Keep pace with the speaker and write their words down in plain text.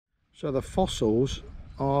So the fossils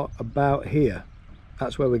are about here.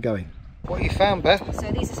 That's where we're going. What you found, Beth?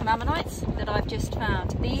 So these are some ammonites that I've just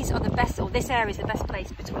found. These are the best, or this area is the best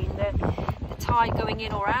place between the tide going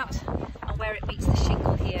in or out and where it meets the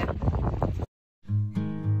shingle here.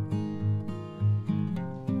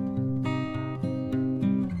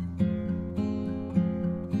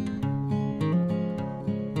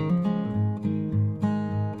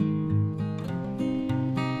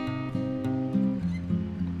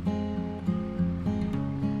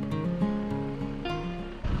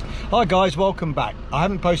 Hi guys, welcome back. I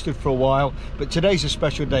haven't posted for a while, but today's a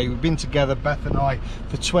special day. We've been together, Beth and I,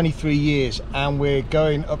 for 23 years, and we're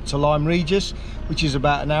going up to Lyme Regis, which is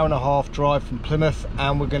about an hour-and-a-half drive from Plymouth,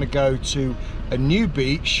 and we're going to go to a new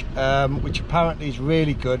beach, which apparently is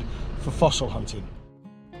really good for fossil hunting.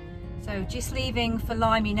 So just leaving for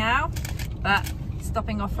Limey now, but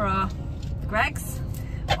stopping off for our Greggs.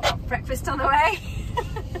 Got breakfast on the way.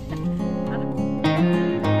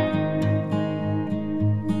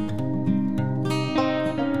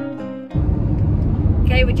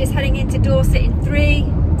 Okay, we're just heading into Dorset in 3,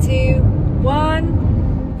 2, 1.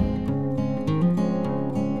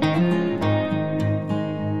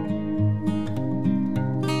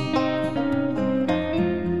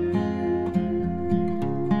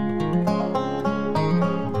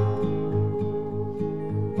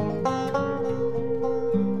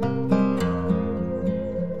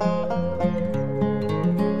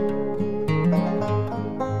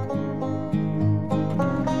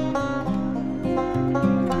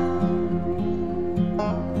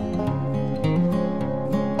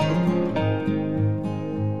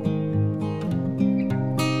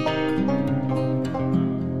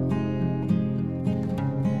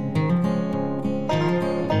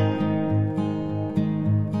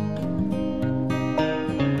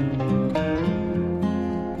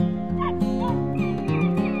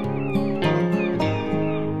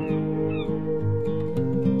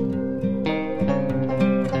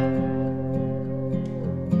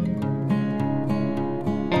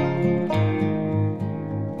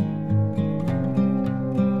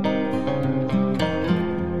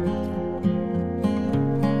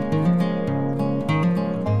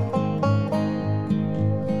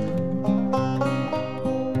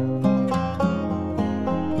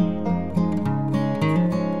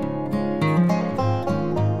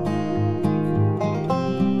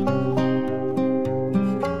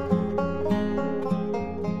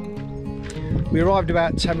 We arrived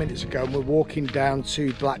about 10 minutes ago and we're walking down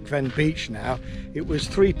to Black Ven beach now. It was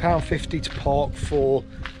 £3.50 to park for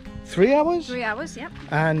 3 hours? 3 hours, yep.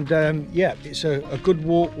 And yeah, it's a good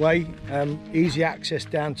walkway, easy access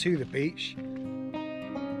down to the beach.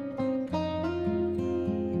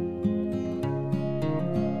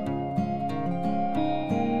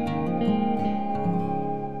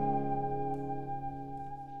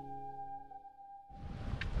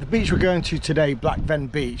 The beach we're going to today, Black Ven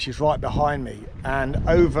Beach, is right behind me, and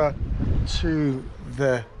over to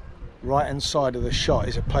the right hand side of the shot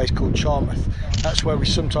is a place called Charmouth. That's where we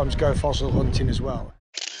sometimes go fossil hunting as well.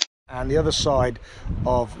 And the other side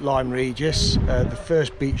of Lyme Regis, the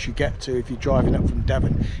first beach you get to if you're driving up from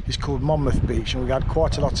Devon, is called Monmouth Beach, and we've had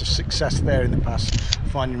quite a lot of success there in the past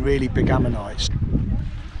finding really big ammonites.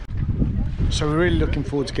 So we're really looking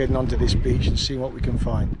forward to getting onto this beach and seeing what we can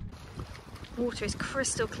find. Water is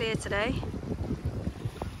crystal clear today.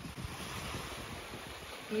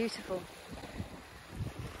 Beautiful.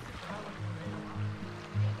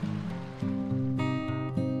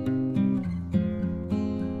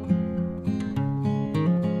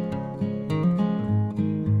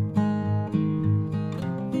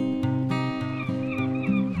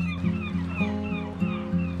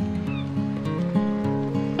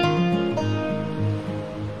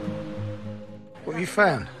 What have you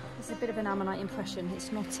found? It's a bit of an ammonite impression.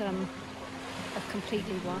 It's not a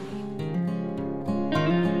completely one.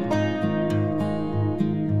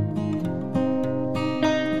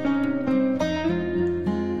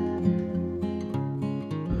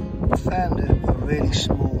 I found a really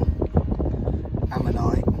small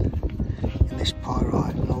ammonite in this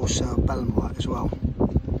pyrite, and also a belemnite as well,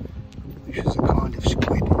 which is a kind of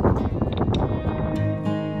squid.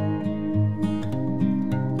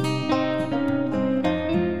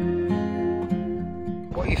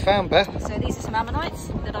 What you found, Beth? So these are some ammonites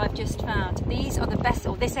that I've just found. These are the best,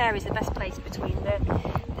 or this area is the best place between the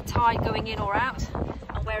tide going in or out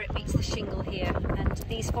and where it meets the shingle here. And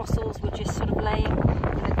these fossils were just sort of laying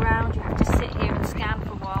in the ground. You have to sit here and scan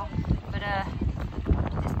for a while. But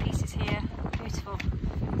there's pieces here, beautiful.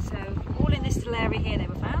 So all in this little area here they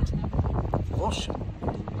were found. Awesome.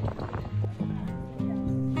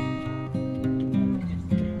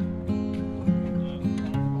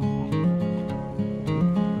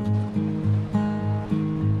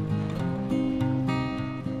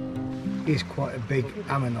 is quite a big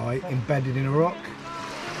ammonite embedded in a rock.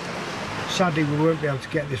 Sadly we won't be able to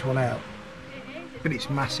get this one out, but it's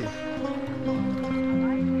massive.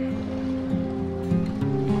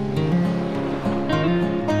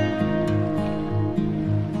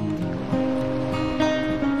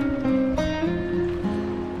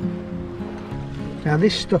 Now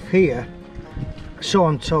this stuff here, so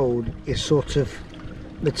I'm told, is sort of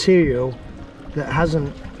material that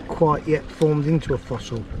hasn't quite yet formed into a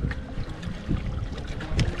fossil.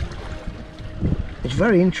 It's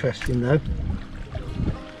very interesting though,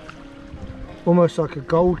 almost like a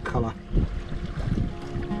gold colour.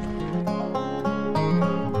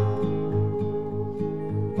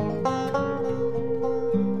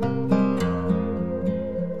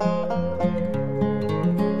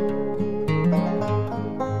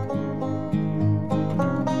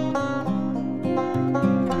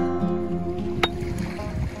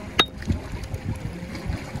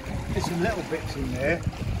 There's some little bits in there,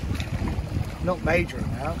 not major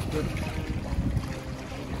amounts, but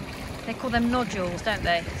they call them nodules, don't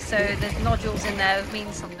they? So there's nodules in there, it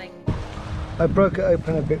means something. I broke it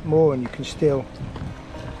open a bit more and you can still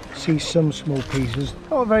see some small pieces.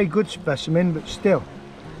 Not a very good specimen, but still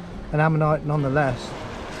an ammonite nonetheless.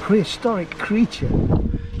 Prehistoric creature.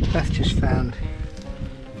 Beth just found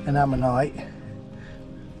an ammonite.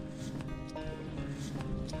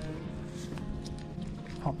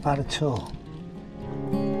 Not bad at all.